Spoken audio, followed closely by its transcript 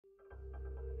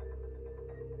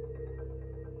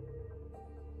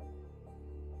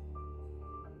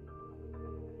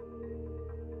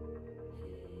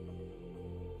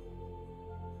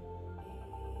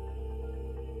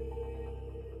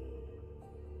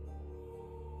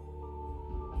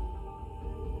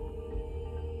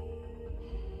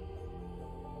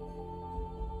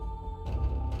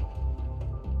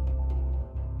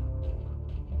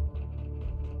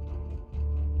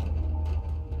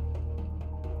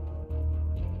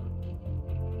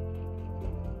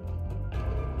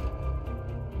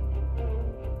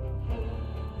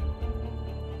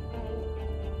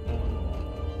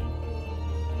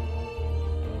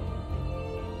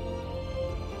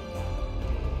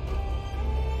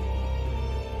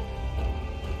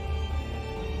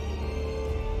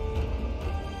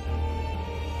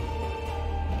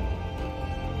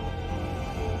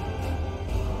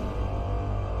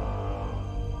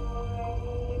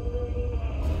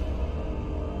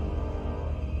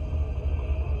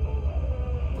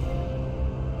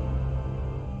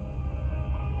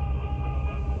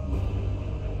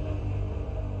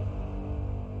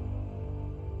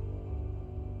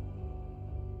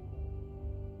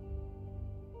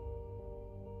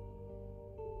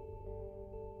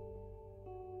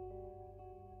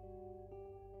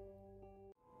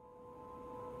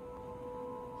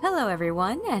Hello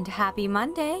everyone, and happy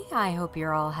Monday. I hope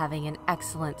you're all having an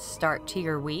excellent start to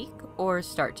your week, or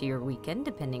start to your weekend,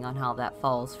 depending on how that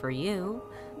falls for you.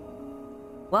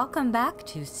 Welcome back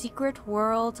to Secret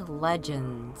World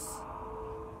Legends,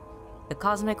 the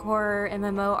cosmic horror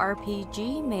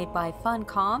MMORPG made by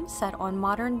Funcom, set on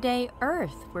modern-day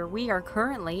Earth, where we are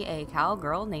currently a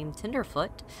cowgirl named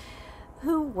Tenderfoot,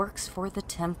 who works for the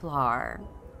Templar.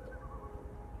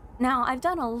 Now, I've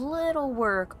done a little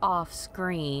work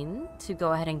off-screen to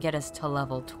go ahead and get us to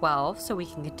level 12 so we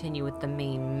can continue with the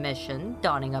main mission,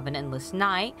 Dawning of an Endless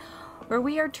Night, where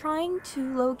we are trying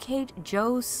to locate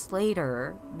Joe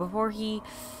Slater before he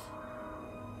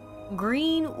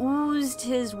green oozed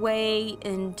his way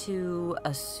into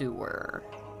a sewer.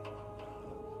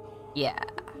 Yeah.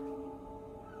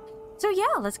 So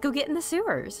yeah, let's go get in the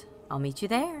sewers. I'll meet you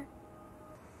there.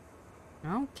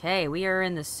 Okay, we are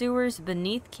in the sewers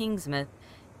beneath Kingsmouth.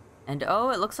 And oh,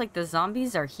 it looks like the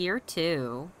zombies are here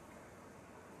too.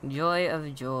 Joy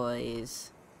of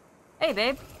joys. Hey,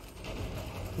 babe.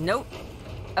 Nope.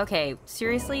 Okay,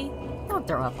 seriously? Don't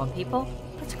throw up on people.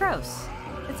 That's gross.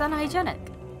 It's unhygienic.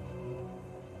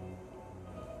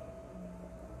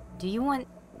 Do you want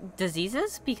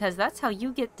diseases? Because that's how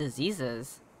you get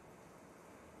diseases.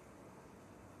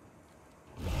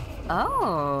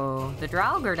 Oh, the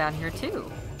Draug are down here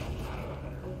too.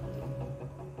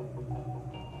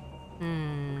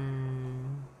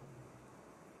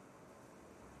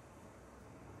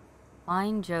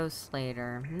 Find Joe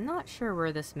Slater. I'm not sure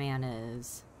where this man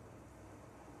is.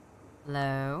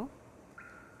 Hello?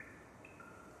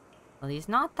 Well, he's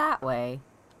not that way.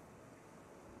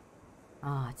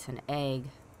 Oh, it's an egg.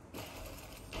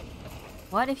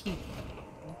 What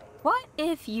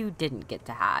if you didn't get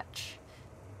to hatch?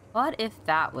 What if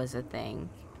that was a thing?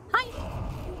 Hi!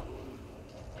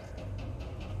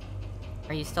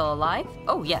 Are you still alive?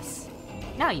 Oh, yes.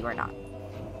 Now you are not.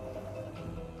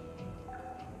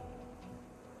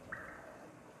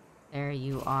 There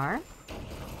you are.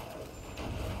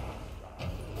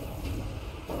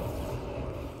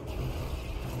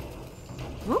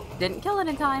 Whoop, didn't kill it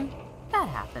in time. That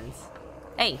happens.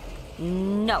 Hey,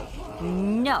 no.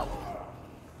 No.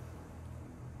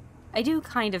 I do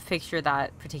kind of picture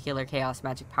that particular chaos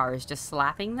magic power is just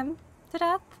slapping them to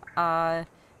death,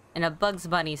 in a Bugs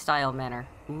Bunny style manner.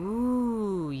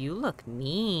 Ooh, you look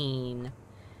mean.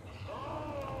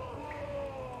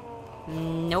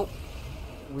 Nope.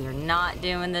 We're not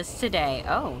doing this today.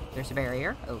 Oh, there's a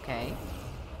barrier. Okay.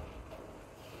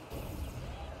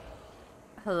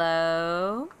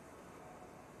 Hello?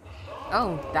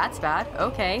 Oh, that's bad.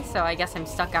 Okay, so I guess I'm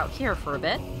stuck out here for a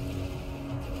bit.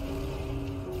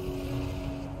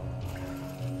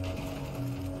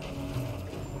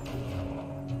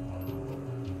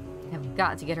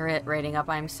 Got to get her rating up.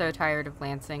 I'm so tired of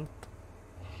lancing.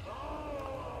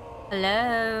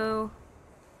 Hello?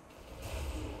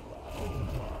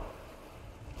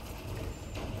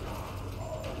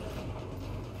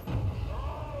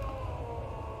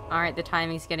 Alright, the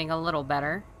timing's getting a little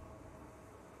better.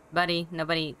 Buddy,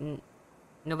 nobody's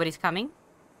coming?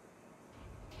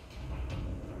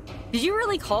 Did you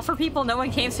really call for people? No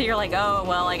one came, so you're like, oh,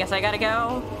 well, I guess I gotta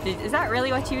go? Is that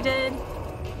really what you did?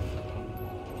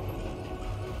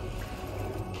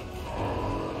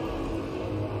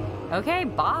 Okay,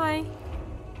 bye.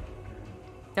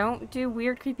 Don't do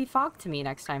weird, creepy fog to me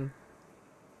next time.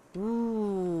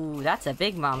 Ooh, that's a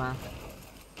big mama.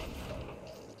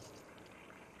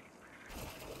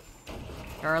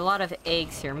 There are a lot of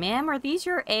eggs here. Ma'am, are these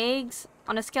your eggs?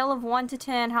 On a scale of 1 to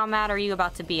 10, how mad are you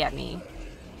about to be at me?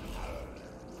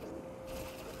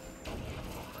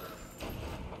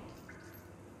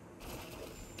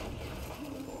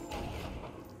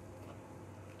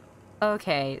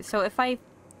 Okay, so if I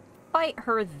fight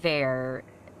her there.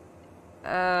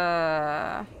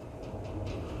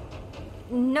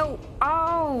 No.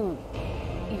 Oh!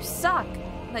 You suck.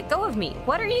 Let go of me.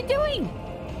 What are you doing?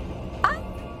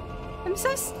 I'm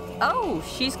so oh,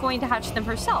 she's going to hatch them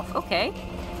herself. Okay.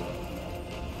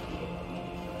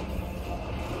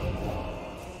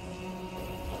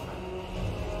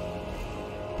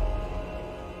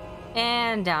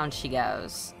 And down she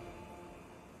goes.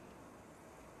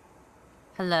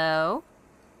 Hello?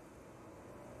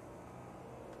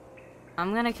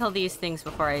 I'm gonna kill these things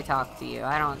before I talk to you.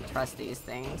 I don't trust these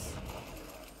things.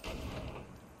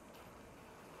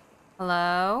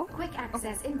 Hello? Quick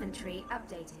access inventory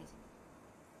updated.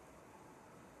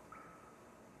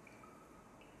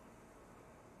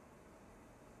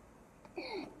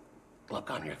 Look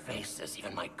on your face says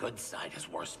even my good side is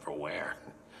worse for wear.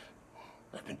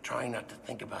 I've been trying not to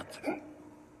think about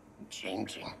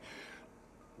changing.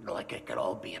 Like it could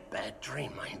all be a bad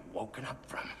dream I ain't woken up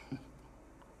from.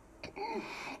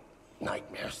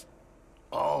 Nightmares.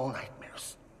 All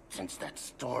nightmares. Since that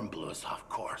storm blew us off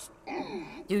course.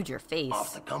 Dude, your face.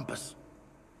 Off the compass.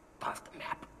 Off the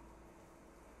map.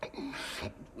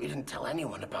 We didn't tell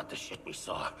anyone about the shit we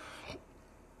saw.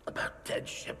 About dead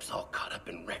ships all caught up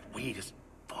in red weed as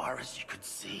far as you could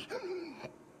see.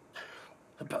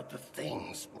 About the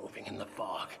things moving in the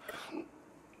fog.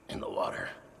 In the water.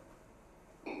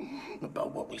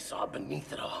 About what we saw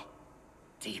beneath it all.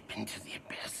 Deep into the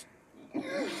abyss.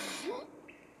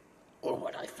 Or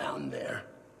what I found there.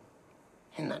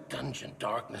 In that dungeon,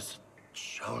 darkness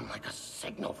shone like a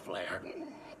signal flare.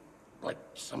 Like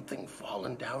something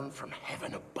fallen down from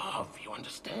heaven above, you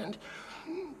understand?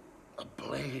 A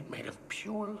blade made of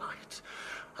pure light.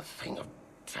 A thing of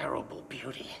terrible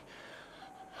beauty.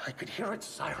 I could hear its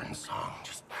siren song,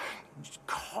 just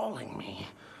calling me.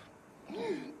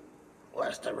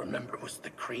 Last I remember was the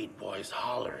Creed boys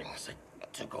hollering as I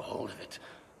took a hold of it.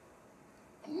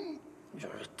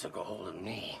 Sure, it took a hold of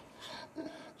me.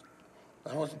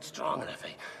 I wasn't strong enough,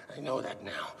 I know that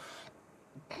now.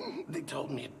 They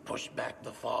told me it pushed back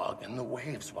the fog and the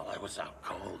waves while I was out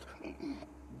cold.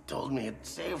 Told me it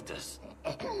saved us.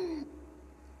 It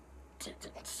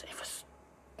didn't save us.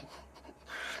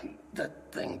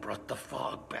 That thing brought the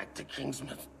fog back to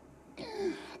Kingsmouth.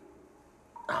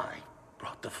 I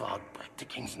brought the fog back to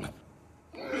Kingsmouth.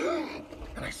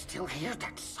 And I still hear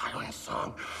that silent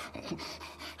song.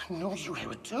 I know you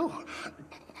hear it too.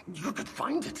 You could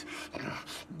find it.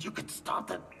 You could stop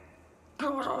that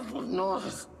god-awful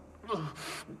noise.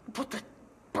 Put that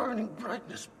burning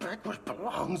brightness back where it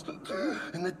belongs.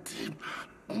 In the deep,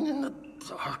 in the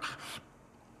dark.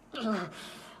 I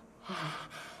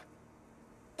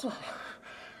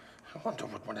wonder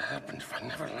what would have happened if I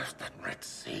never left that Red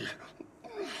Sea.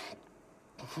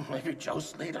 Maybe Joe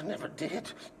Slater never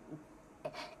did.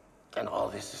 And all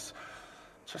this is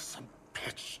just some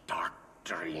pitch dark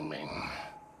dreaming.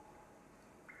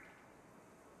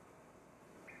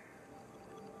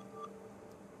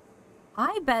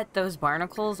 I bet those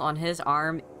barnacles on his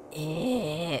arm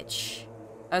itch.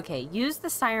 Okay, use the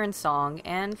siren song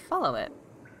and follow it.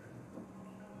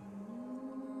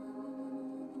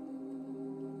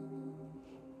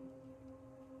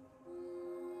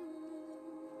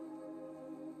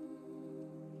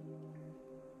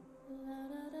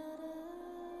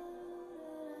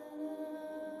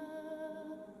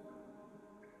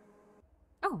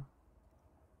 Oh.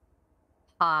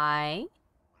 Hi.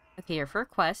 Okay, you're for a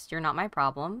quest. You're not my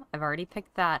problem. I've already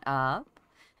picked that up.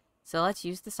 So let's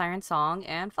use the siren song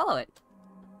and follow it.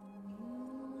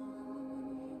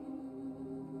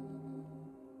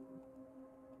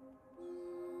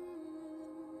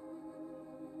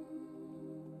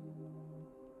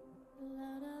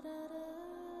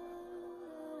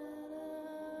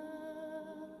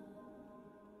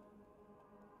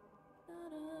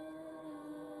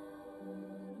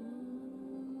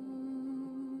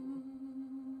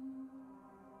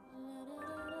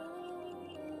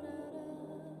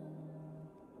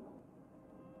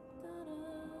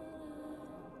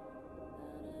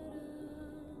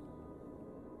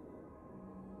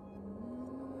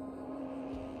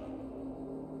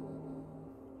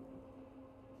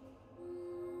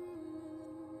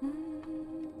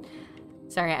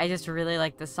 Sorry, I just really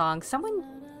like the song. Someone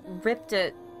ripped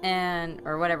it and,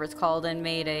 or whatever it's called, and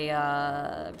made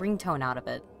a ringtone out of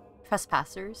it.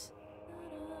 Trespassers.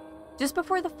 Just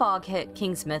before the fog hit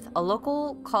Kingsmouth, a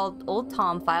local called Old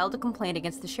Tom filed a complaint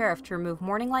against the sheriff to remove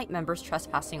Morning Light members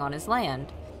trespassing on his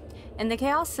land. In the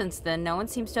chaos since then, no one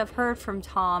seems to have heard from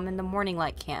Tom in the Morning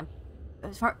Light camp.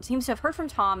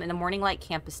 The Morning Light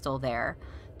camp is still there.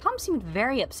 Tom seemed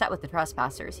very upset with the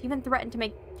trespassers. He even threatened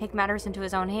to take matters into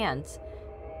his own hands.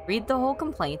 Read the whole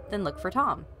complaint, then look for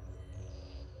Tom.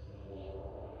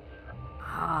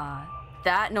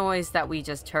 That noise that we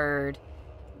just heard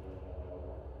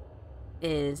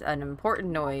is an important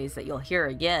noise that you'll hear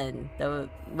again. The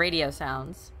radio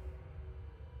sounds.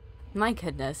 My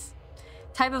goodness.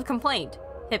 Type of complaint.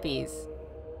 Hippies.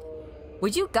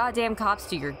 Would you goddamn cops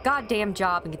do your goddamn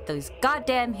job and get those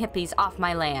goddamn hippies off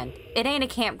my land? It ain't a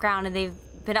campground and they've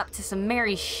been up to some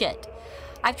merry shit.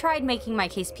 I've tried making my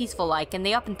case peaceful-like, and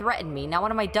they up and threatened me. Now one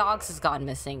of my dogs has gone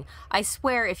missing. I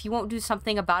swear, if you won't do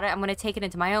something about it, I'm gonna take it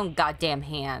into my own goddamn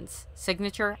hands.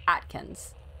 Signature,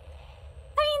 Atkins.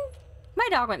 I mean, my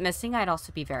dog went missing, I'd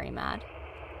also be very mad.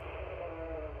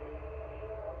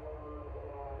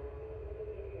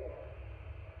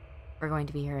 We're going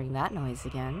to be hearing that noise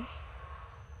again.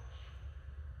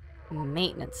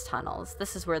 Maintenance tunnels.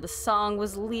 This is where the song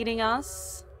was leading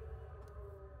us.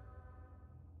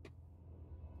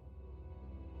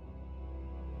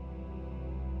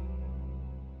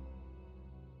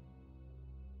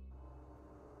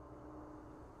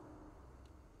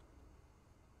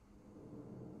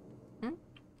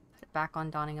 back on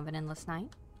Dawning of an Endless Night.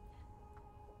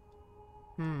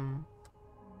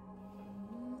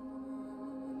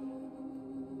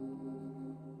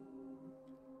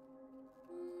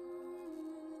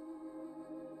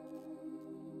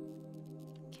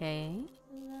 Okay.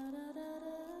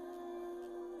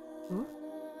 Ooh.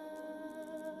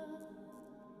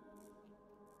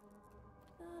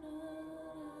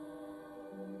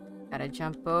 Gotta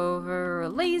jump over a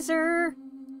laser.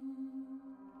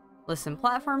 Listen,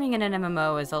 platforming in an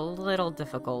MMO is a little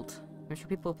difficult. I'm sure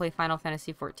people who play Final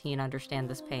Fantasy XIV understand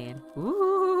this pain.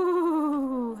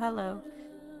 Ooh, hello.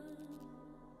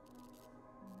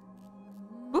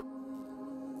 Ooh.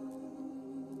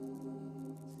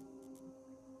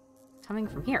 Coming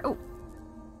from here. Oh.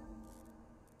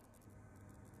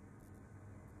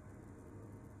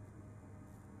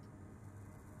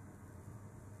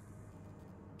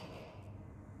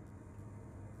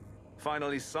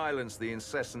 Finally silenced the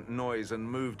incessant noise and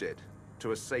moved it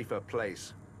to a safer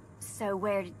place. So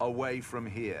where did... Away from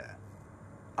here.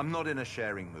 I'm not in a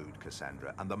sharing mood,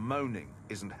 Cassandra, and the moaning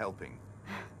isn't helping.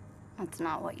 That's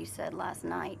not what you said last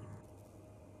night.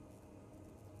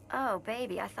 Oh,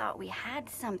 baby, I thought we had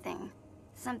something.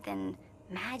 Something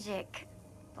magic.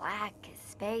 Black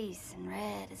as space and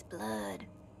red as blood.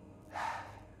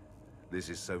 This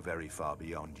is so very far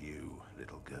beyond you,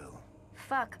 little girl.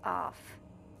 Fuck off.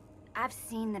 I've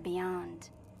seen the beyond,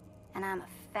 and I'm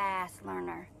a fast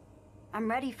learner. I'm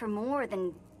ready for more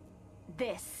than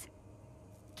this.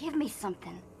 Give me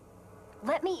something.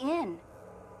 Let me in.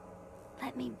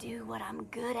 Let me do what I'm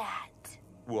good at.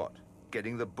 What?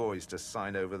 Getting the boys to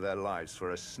sign over their lives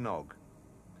for a snog?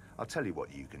 I'll tell you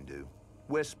what you can do.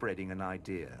 We're spreading an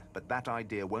idea, but that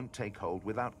idea won't take hold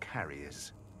without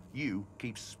carriers. You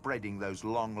keep spreading those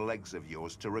long legs of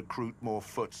yours to recruit more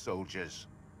foot soldiers.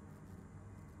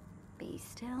 Be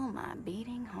still my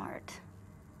beating heart.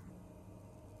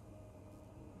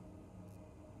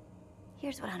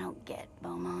 Here's what I don't get,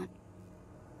 Beaumont.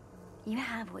 You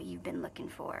have what you've been looking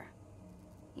for.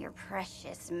 Your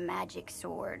precious magic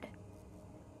sword.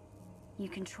 You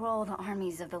control the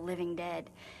armies of the living dead.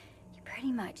 You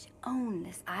pretty much own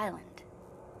this island.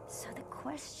 So the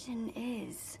question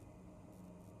is,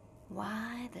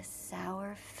 why the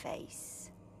sour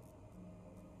face?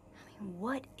 I mean,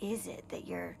 what is it that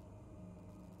you're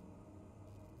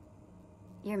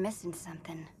missing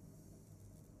something,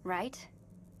 right?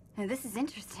 Now, this is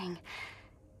interesting.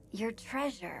 Your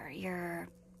treasure, your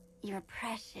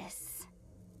precious.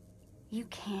 You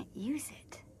can't use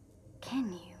it,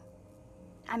 can you?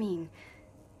 I mean,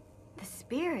 the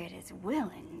spirit is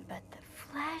willing, but the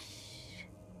flesh...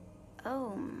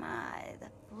 Oh my, the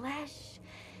flesh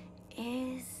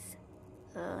is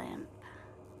limp.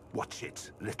 Watch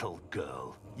it, little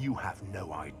girl. You have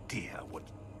no idea what...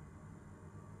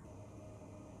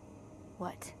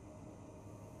 What?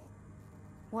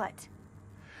 What?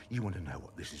 You want to know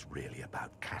what this is really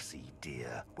about, Cassie,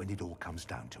 dear, when it all comes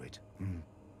down to it?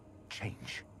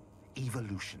 Change.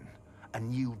 Evolution. A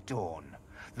new dawn.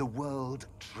 The world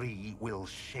tree will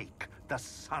shake. The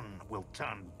sun will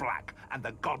turn black, and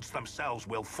the gods themselves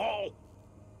will fall.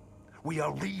 We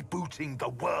are rebooting the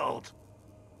world.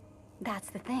 That's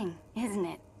the thing, isn't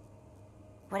it?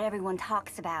 What everyone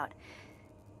talks about.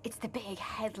 It's the big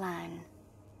headline.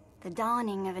 The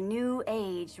dawning of a new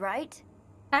age, right?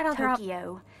 Title drop.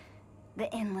 Tokyo.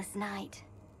 The endless night.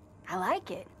 I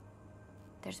like it.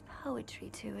 There's poetry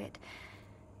to it.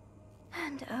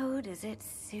 And oh, does it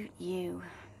suit you,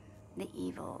 the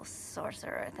evil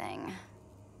sorcerer thing.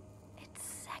 It's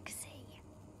sexy.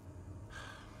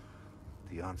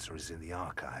 The answer is in the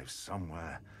archives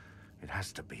somewhere. It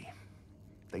has to be.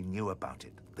 They knew about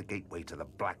it, the gateway to the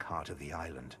black heart of the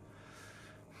island.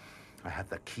 I had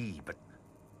the key, but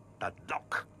the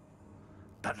lock.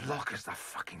 The lock is the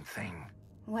fucking thing.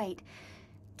 Wait,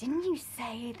 didn't you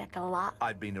say that the lock...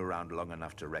 I've been around long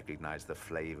enough to recognize the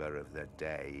flavor of the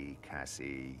day,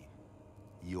 Cassie.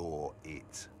 You're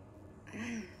it.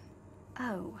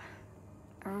 Oh,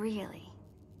 really?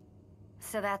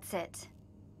 So that's it.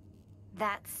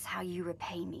 That's how you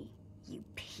repay me, you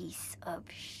piece of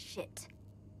shit.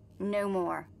 No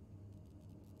more.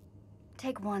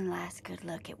 Take one last good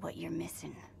look at what you're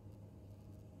missing.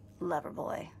 Lover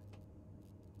boy.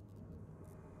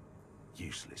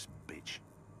 Useless bitch.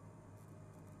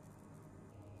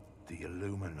 The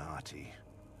Illuminati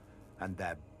and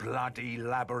their bloody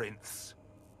labyrinths.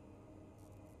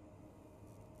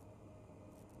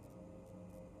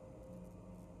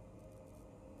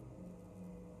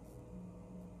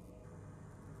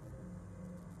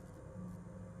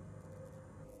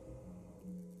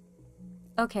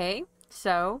 Okay,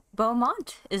 so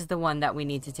Beaumont is the one that we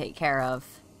need to take care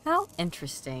of. How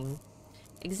interesting.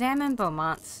 Examine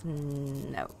Beaumont's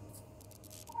note.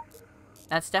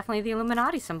 That's definitely the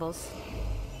Illuminati symbols.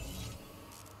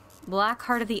 Black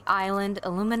heart of the island,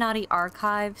 Illuminati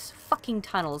archives, fucking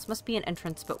tunnels. Must be an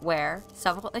entrance, but where?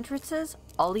 Several entrances?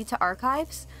 All lead to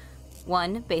archives?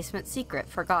 One, basement secret,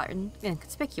 forgotten,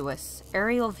 inconspicuous.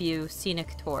 Aerial view,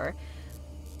 scenic tour.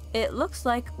 It looks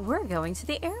like we're going to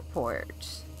the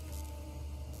airport.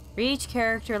 Reach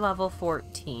character level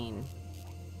 14.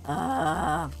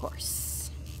 Of course.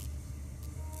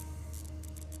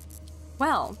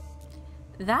 Well,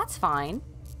 that's fine.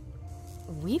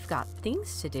 We've got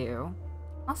things to do.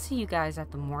 I'll see you guys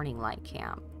at the morning light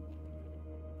camp.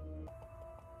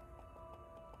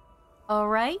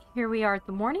 Alright, here we are at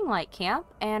the morning light camp,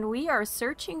 and we are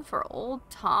searching for old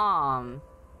Tom.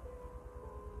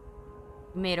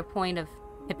 Made a point of...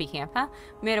 hippie camp, huh?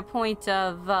 Made a point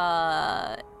of,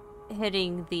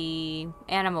 hitting the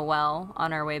anima well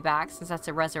on our way back, since that's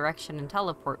a resurrection and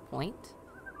teleport point.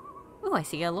 Ooh, I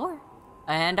see a lure.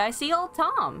 And I see old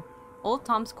Tom. Old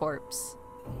Tom's corpse.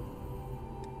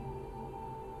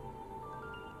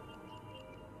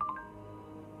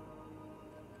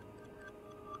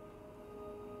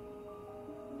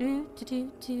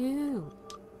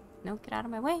 No, get out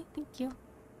of my way. Thank you.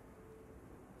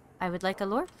 I would like a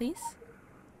lure, please.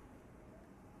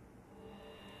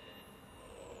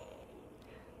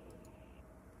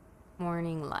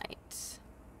 Morning light.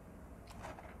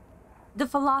 The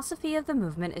philosophy of the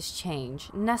movement is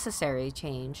change, necessary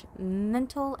change,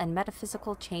 mental and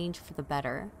metaphysical change for the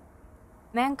better.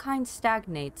 Mankind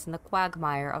stagnates in the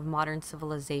quagmire of modern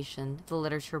civilization, the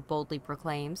literature boldly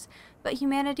proclaims, but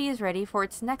humanity is ready for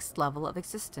its next level of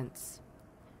existence.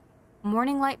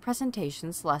 Morning light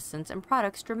presentations, lessons, and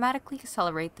products dramatically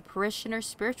accelerate the parishioner's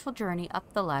spiritual journey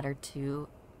up the ladder to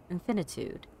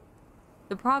infinitude.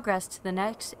 To progress to the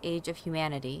next age of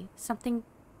humanity, something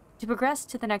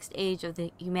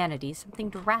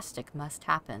drastic must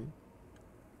happen.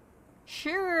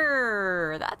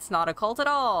 Sure, that's not a cult at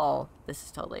all. This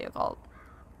is totally a cult.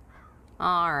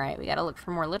 Alright, we gotta look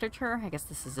for more literature. I guess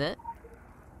this is it.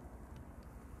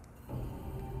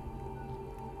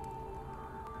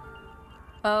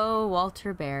 Oh,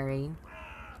 Walter Berry.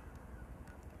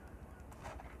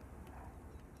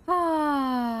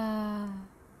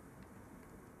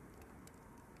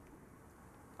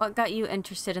 What got you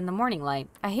interested in the morning light?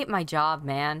 I hate my job,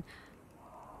 man.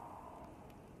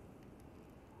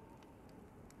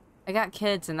 I got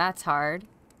kids and that's hard.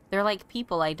 They're like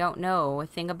people I don't know a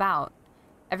thing about.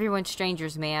 Everyone's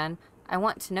strangers, man. I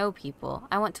want to know people.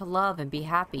 I want to love and be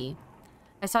happy.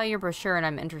 I saw your brochure and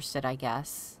I'm interested, I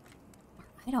guess.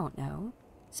 I don't know.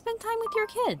 Spend time with your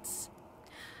kids.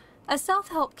 A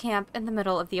self-help camp in the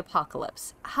middle of the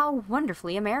apocalypse. How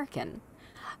wonderfully American.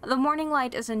 The Morning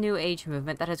Light is a new age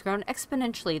movement that has grown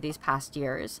exponentially these past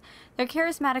years. Their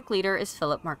charismatic leader is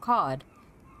Philip Marcaud.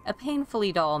 A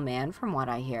painfully dull man, from what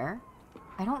I hear.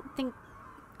 I don't think...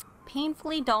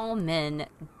 Painfully dull men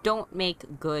don't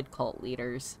make good cult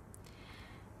leaders.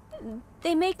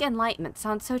 They make enlightenment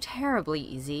sound so terribly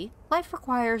easy. Life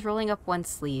requires rolling up one's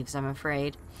sleeves, I'm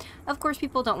afraid. Of course,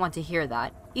 people don't want to hear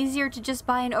that. Easier to just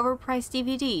buy an overpriced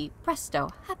DVD. Presto,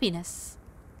 happiness.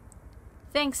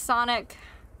 Thanks, Sonic.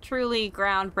 Truly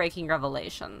groundbreaking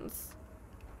revelations.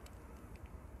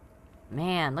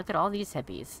 Man, look at all these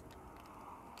hippies.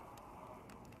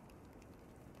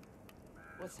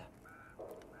 What's up?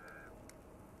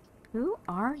 Who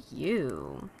are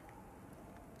you?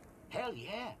 Hell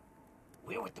yeah.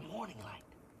 We're with the Morning Light.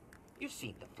 You've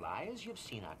seen the flyers, you've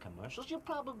seen our commercials, you'll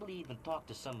probably even talk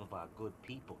to some of our good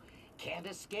people. Can't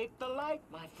escape the light,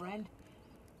 my friend.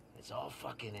 It's all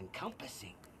fucking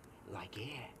encompassing, like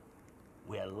air.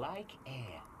 We're like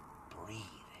air. Breathe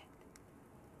it.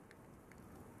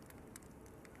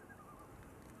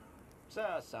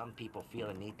 So, some people feel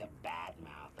a need to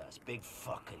badmouth us. Big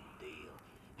fucking deal.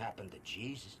 Happened to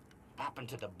Jesus. Happened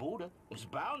to the Buddha. It's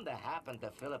bound to happen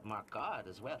to Philip Marcaud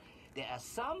as well. There are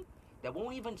some that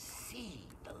won't even see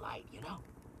the light, you know?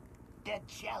 They're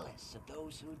jealous of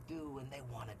those who do, and they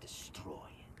want to destroy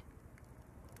it.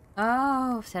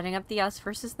 Oh, setting up the us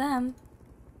versus them.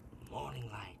 Morning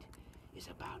Light is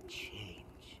about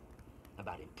change,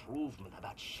 about improvement,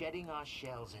 about shedding our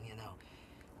shells and, you know,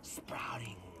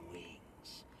 sprouting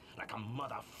wings. Like a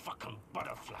motherfucking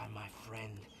butterfly, my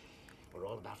friend. We're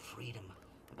all about freedom,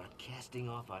 about casting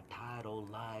off our tired old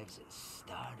lives and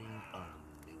starting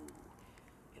anew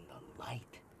in the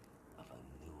light of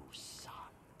a new sun.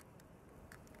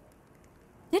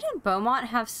 Didn't Beaumont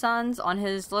have suns on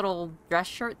his little dress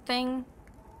shirt thing?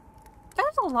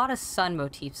 There's a lot of sun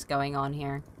motifs going on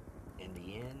here. And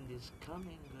the end is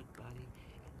coming, good buddy.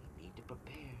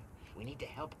 We need to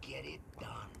help get it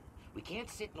done. We can't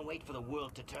sit and wait for the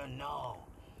world to turn. No.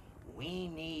 We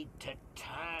need to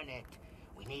turn it.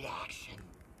 We need action.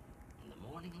 In the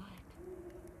morning light,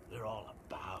 we're all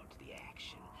about the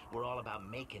action. We're all about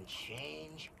making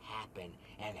change happen,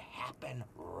 and happen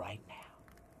right now.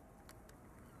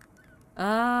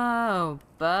 Oh,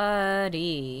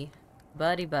 buddy.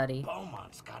 Buddy.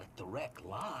 Beaumont's got a direct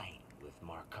line with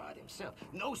Marcotte himself.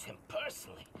 Knows him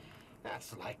personally.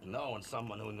 That's like knowing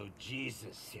someone who knew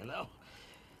Jesus, you know?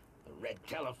 A red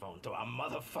telephone to our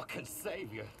motherfucking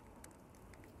savior.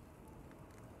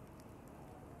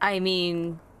 I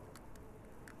mean...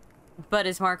 But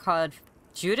is Marcotte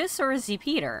Judas or is he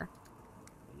Peter?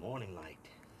 The morning light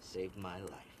saved my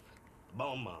life.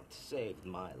 Beaumont saved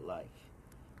my life.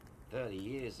 30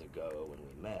 years ago when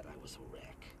we met, I was a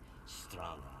wreck. Strung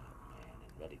on it, man,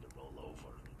 and ready to roll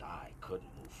over and die. Couldn't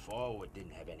move forward,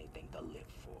 didn't have anything to live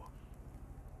for.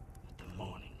 But the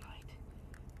morning light,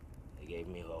 they gave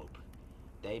me hope.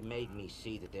 They made me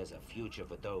see that there's a future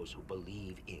for those who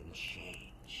believe in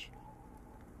change.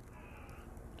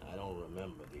 I don't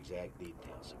remember the exact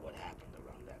details of what happened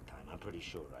around that time. I'm pretty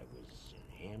sure I was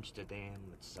in Amsterdam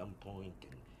at some point,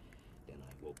 and then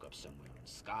I woke up somewhere in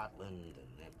Scotland,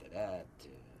 and after that,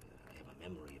 I have a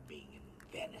memory of being in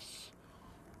Venice.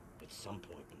 At some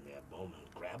point in there,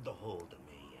 Beaumont grabbed a hold of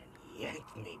me and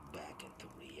yanked me back into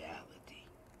reality.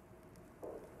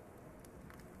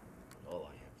 And all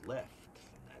I have left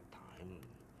from that time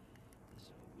is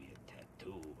a weird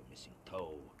tattoo, a missing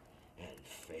toe, and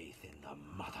faith in the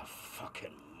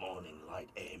motherfucking morning light.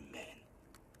 Amen.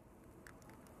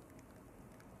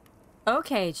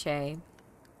 Okay, Che.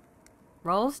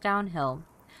 Rolls downhill.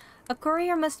 A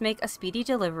courier must make a speedy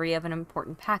delivery of an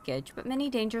important package, but many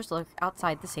dangers lurk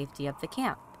outside the safety of the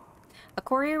camp. A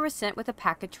courier was sent with a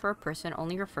package for a person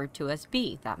only referred to as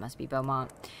B. That must be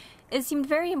Beaumont. It seemed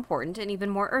very important and even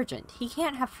more urgent. He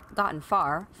can't have gotten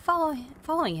far.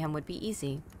 Following him would be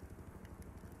easy.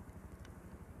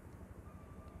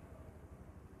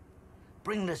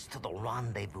 Bring this to the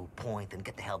rendezvous point and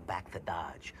get the hell back to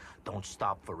Dodge. Don't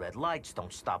stop for red lights,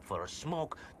 don't stop for a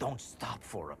smoke, don't stop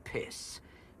for a piss.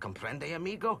 Comprende,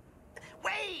 amigo?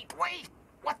 Wait!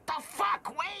 What the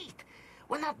fuck? Wait!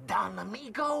 We're not done,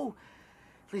 amigo.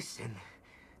 Listen,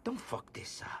 don't fuck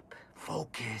this up.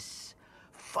 Focus.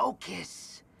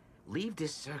 Leave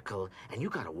this circle, and you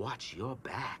gotta watch your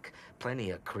back. Plenty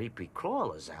of creepy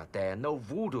crawlers out there, no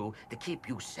voodoo to keep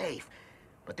you safe.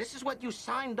 But this is what you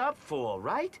signed up for,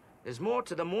 right? There's more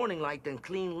to the morning light than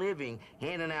clean living,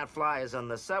 handing out flyers on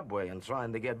the subway and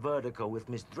trying to get vertical with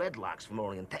Miss Dreadlocks from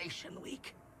orientation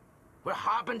week. We're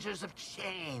harbingers of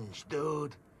change,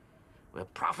 dude. We're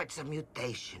prophets of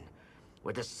mutation.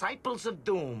 We're disciples of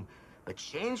doom. But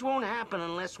change won't happen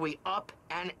unless we up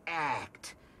and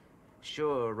act.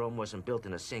 Sure, Rome wasn't built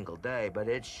in a single day, but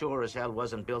it sure as hell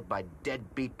wasn't built by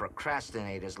deadbeat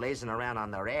procrastinators lazing around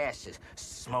on their asses,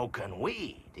 smoking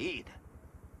weed, either.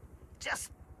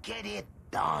 Just get it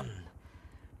done.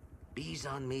 Bees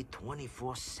on me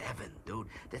 24/7, dude.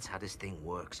 That's how this thing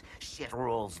works. Shit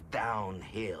rolls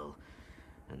downhill.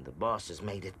 And the boss has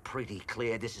made it pretty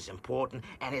clear this is important,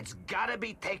 and it's gotta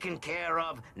be taken care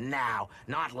of now,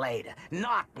 not later.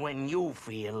 Not when you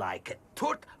feel like it.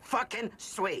 Tut fucking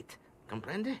sweet.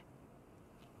 Comprende?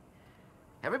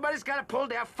 Everybody's gotta pull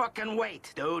their fucking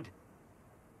weight, dude.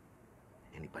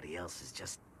 Anybody else is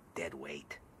just dead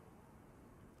weight.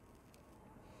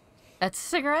 That's a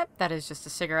cigarette. That is just a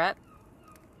cigarette.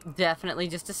 Definitely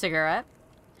just a cigarette.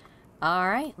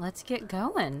 Alright, let's get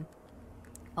going.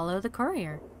 Follow the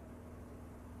courier.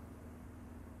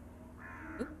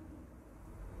 Oop.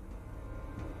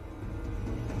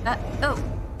 Oh.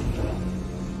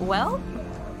 Well?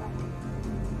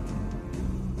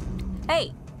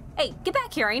 Hey, get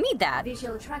back here. I need that.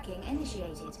 Visual tracking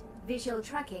initiated. Visual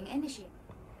tracking initiated.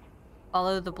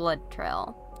 Follow the blood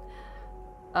trail.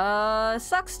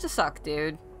 Sucks to suck,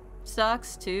 dude.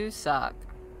 Sucks to suck.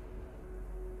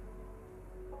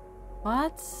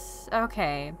 What?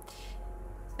 Okay.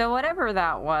 So whatever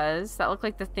that was, that looked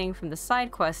like the thing from the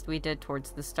side quest we did towards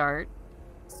the start,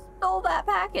 stole that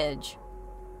package.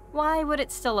 Why would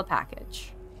it steal a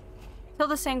package? Kill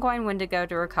the Sanguine Wendigo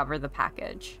to recover the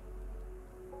package.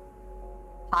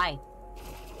 Hi.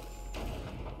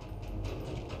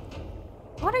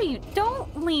 What are you?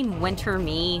 Don't lean winter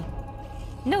me.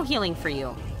 No healing for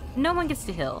you. No one gets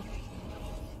to heal.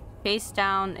 Chase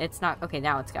down. It's not. Okay,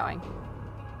 now it's going.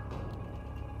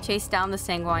 Chase down the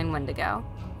Sanguine Wendigo.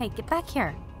 Hey, get back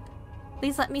here.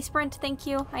 Please let me sprint, thank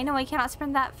you. I know I cannot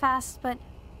sprint that fast, but...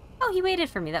 Oh, he waited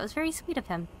for me. That was very sweet of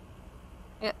him.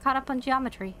 I got caught up on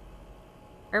geometry.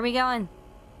 Where are we going?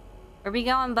 Where we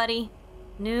going, buddy?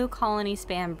 New colony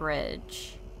span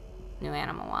bridge. New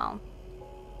animal well.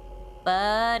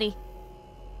 Buddy.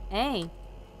 Hey.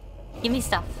 Give me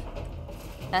stuff.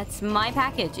 That's my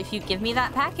package. If you give me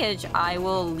that package, I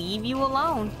will leave you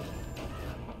alone.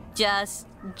 Just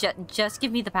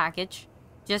give me the package.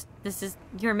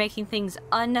 You're making things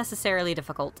unnecessarily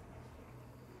difficult.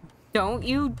 Don't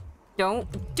do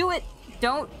it.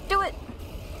 Don't do it.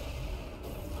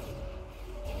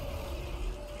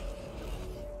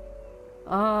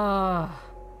 Oh,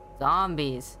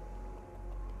 zombies.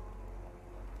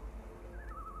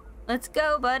 Let's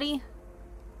go, buddy.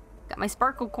 Got my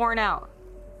sparkle corn out.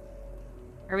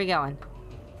 Where are we going?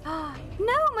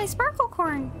 No, my sparkle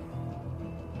corn.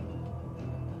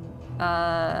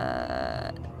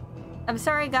 I'm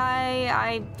sorry, guy.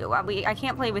 I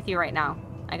can't play with you right now.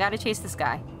 I gotta chase this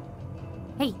guy.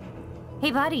 Hey.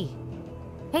 Hey, buddy.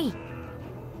 Hey.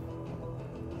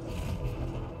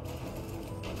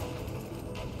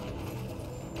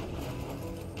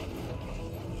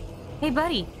 Hey,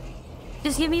 buddy.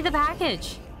 Just give me the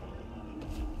package.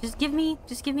 Just give me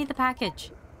the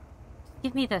package.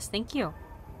 Give me this, thank you.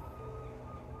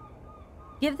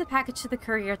 Give the package to the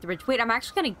courier at the bridge. Wait, I'm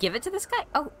actually gonna give it to this guy?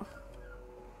 Oh.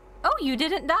 Oh, you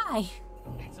didn't die.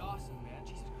 It's awesome, man.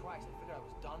 Jesus Christ, I figured I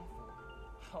was done for.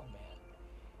 Oh, man.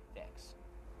 Thanks.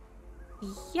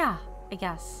 Yeah, I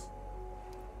guess.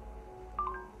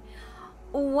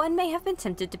 One may have been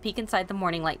tempted to peek inside the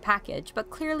Morning Light package, but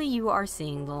clearly you are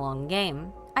seeing the long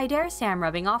game. I dare say I'm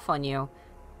rubbing off on you.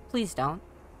 Please don't.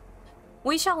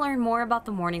 We shall learn more about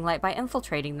the Morning Light by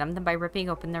infiltrating them than by ripping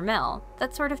open their mail.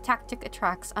 That sort of tactic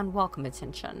attracts unwelcome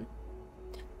attention.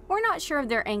 We're not sure of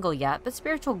their angle yet, but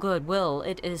spiritual goodwill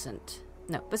it isn't.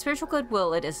 No, but spiritual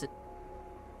goodwill it isn't.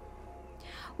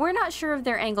 We're not sure of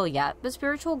their angle yet, but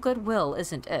spiritual goodwill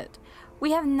isn't it.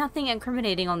 We have nothing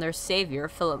incriminating on their savior,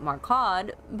 Philip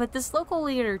Marcaud, but this local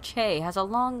leader, Che, has a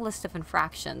long list of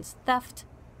infractions. Theft,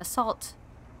 assault,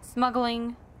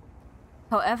 smuggling.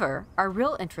 However, our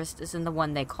real interest is in the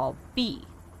one they call B.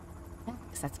 Yeah,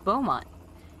 because that's Beaumont.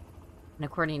 And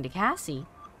according to Cassie,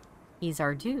 he's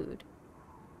our dude.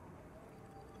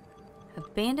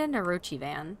 Abandoned Orochi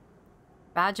van.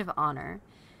 Badge of honor.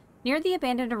 Near the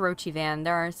abandoned Orochi van,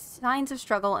 there are signs of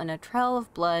struggle and a trail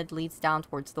of blood leads down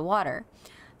towards the water.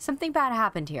 Something bad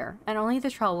happened here, and only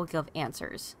the trail will give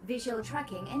answers. Visual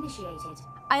tracking initiated.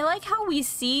 I like how we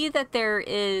see that there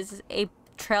is a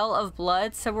trail of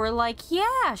blood, so we're like,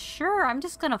 yeah, sure, I'm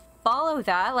just gonna follow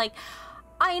that. Like,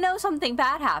 I know something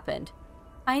bad happened.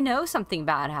 I know something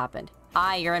bad happened.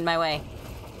 You're in my way.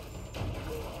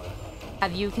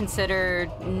 Have you considered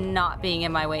not being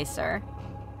in my way, sir?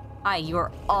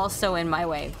 You're also in my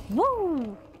way.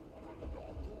 Woo!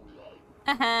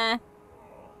 Haha.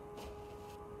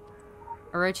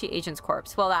 Orochi agent's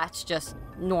corpse. Well, that's just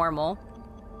normal.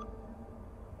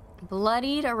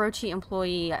 Bloodied Orochi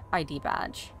employee ID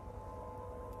badge.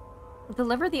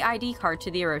 Deliver the ID card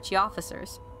to the Orochi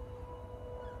officers.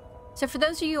 So for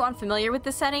those of you unfamiliar with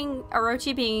the setting,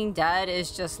 Orochi being dead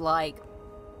is just like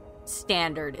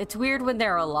standard. It's weird when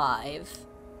they're alive.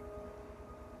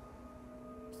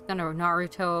 Just gonna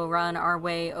Naruto run our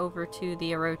way over to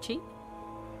the Orochi.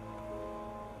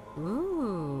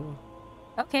 Ooh.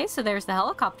 Okay, so there's the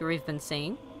helicopter we've been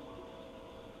seeing.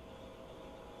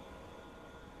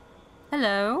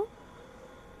 Hello.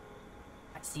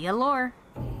 I see a lure.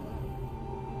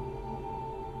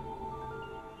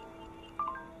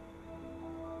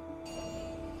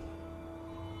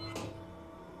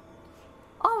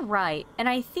 Alright, and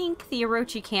I think the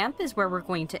Orochi camp is where we're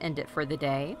going to end it for the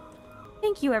day.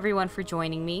 Thank you everyone for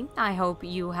joining me. I hope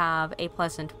you have a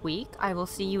pleasant week. I will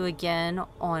see you again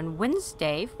on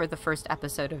Wednesday for the first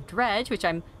episode of Dredge, which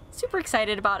I'm super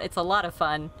excited about. It's a lot of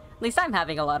fun. At least I'm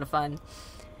having a lot of fun.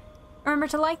 Remember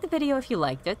to like the video if you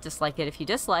liked it, dislike it if you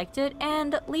disliked it,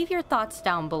 and leave your thoughts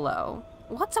down below.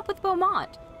 What's up with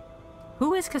Beaumont?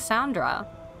 Who is Cassandra?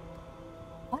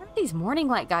 What are these Morning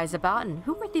Light guys about, and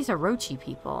who are these Orochi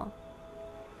people?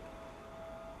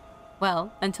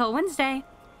 Well, until Wednesday.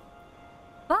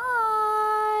 Bye!